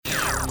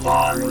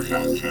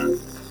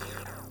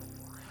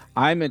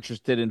I'm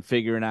interested in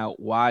figuring out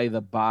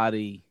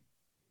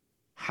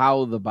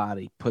how the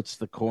body puts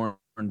the corn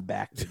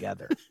back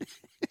together.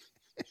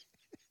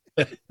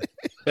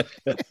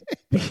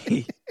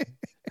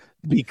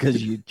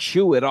 Because you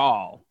chew it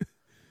all,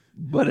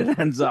 but it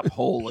ends up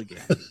whole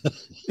again.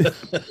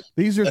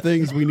 These are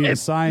things we need a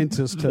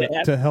scientist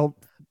to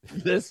help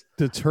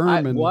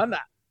determine.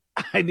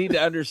 I need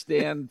to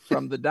understand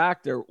from the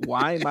doctor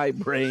why my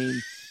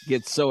brain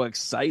gets so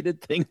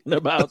excited thinking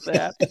about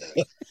that.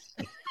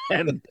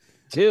 And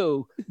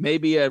two,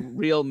 maybe a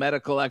real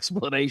medical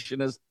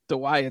explanation as to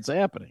why it's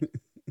happening.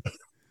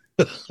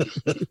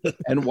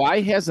 And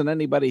why hasn't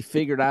anybody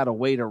figured out a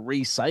way to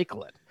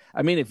recycle it?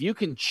 I mean, if you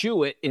can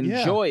chew it,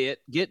 enjoy it,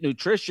 get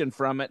nutrition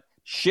from it,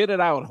 shit it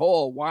out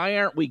whole, why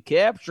aren't we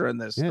capturing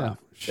this stuff?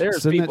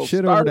 There's Send people that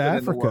shit over to starving in the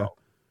Africa. world.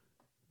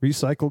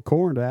 Recycle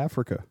corn to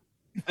Africa.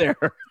 There.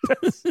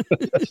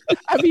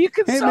 I mean, you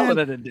can sell it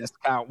at a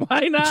discount.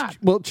 Why not?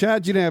 Well,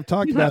 Chad, you and I have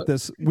talked about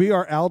this. We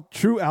are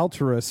true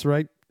altruists,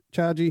 right,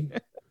 Chaji?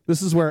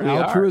 This is where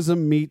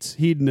altruism meets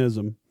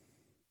hedonism.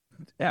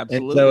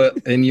 Absolutely.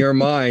 And so, in your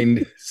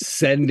mind,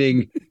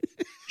 sending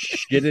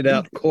shitted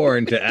out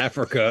corn to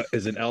Africa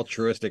is an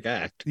altruistic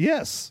act.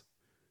 Yes.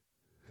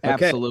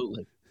 Okay.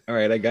 Absolutely. All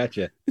right, I got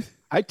you.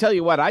 I tell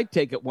you what, I'd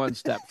take it one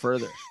step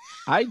further.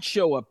 I'd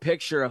show a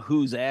picture of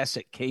whose ass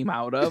it came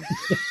out of,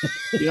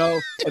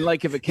 and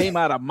like if it came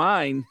out of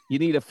mine, you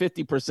need a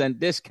 50%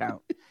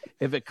 discount.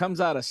 If it comes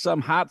out of some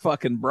hot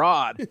fucking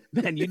broad,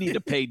 then you need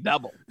to pay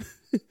double.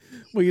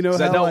 Well, you know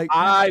how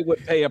I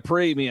would pay a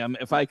premium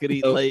if I could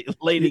eat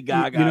Lady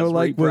Gaga's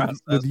like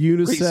with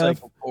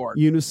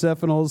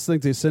UNICEF and all those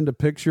things, they send a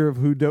picture of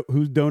who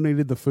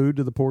donated the food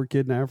to the poor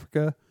kid in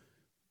Africa.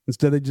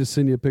 Instead, they just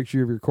send you a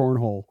picture of your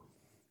cornhole.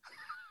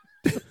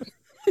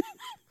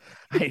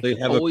 They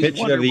have a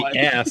picture of the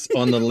ass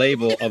on the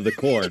label of the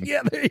corn.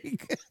 Yeah, there you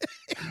go.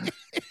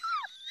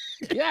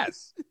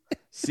 Yes.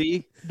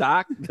 See,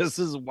 Doc, this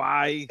is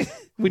why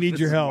we need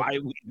your help. Why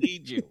we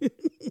need you.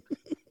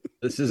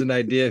 This is an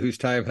idea whose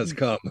time has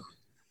come.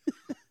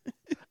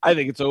 I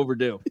think it's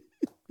overdue.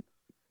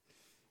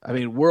 I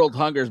mean, world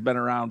hunger's been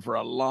around for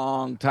a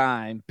long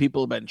time.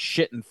 People have been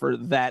shitting for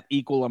that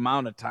equal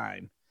amount of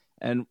time.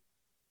 And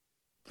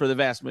for the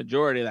vast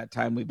majority of that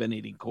time, we've been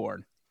eating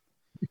corn.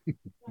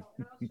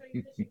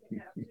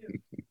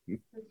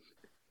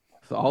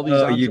 So all these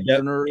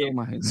entrepreneurial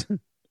minds.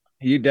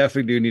 You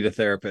definitely do need a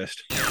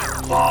therapist.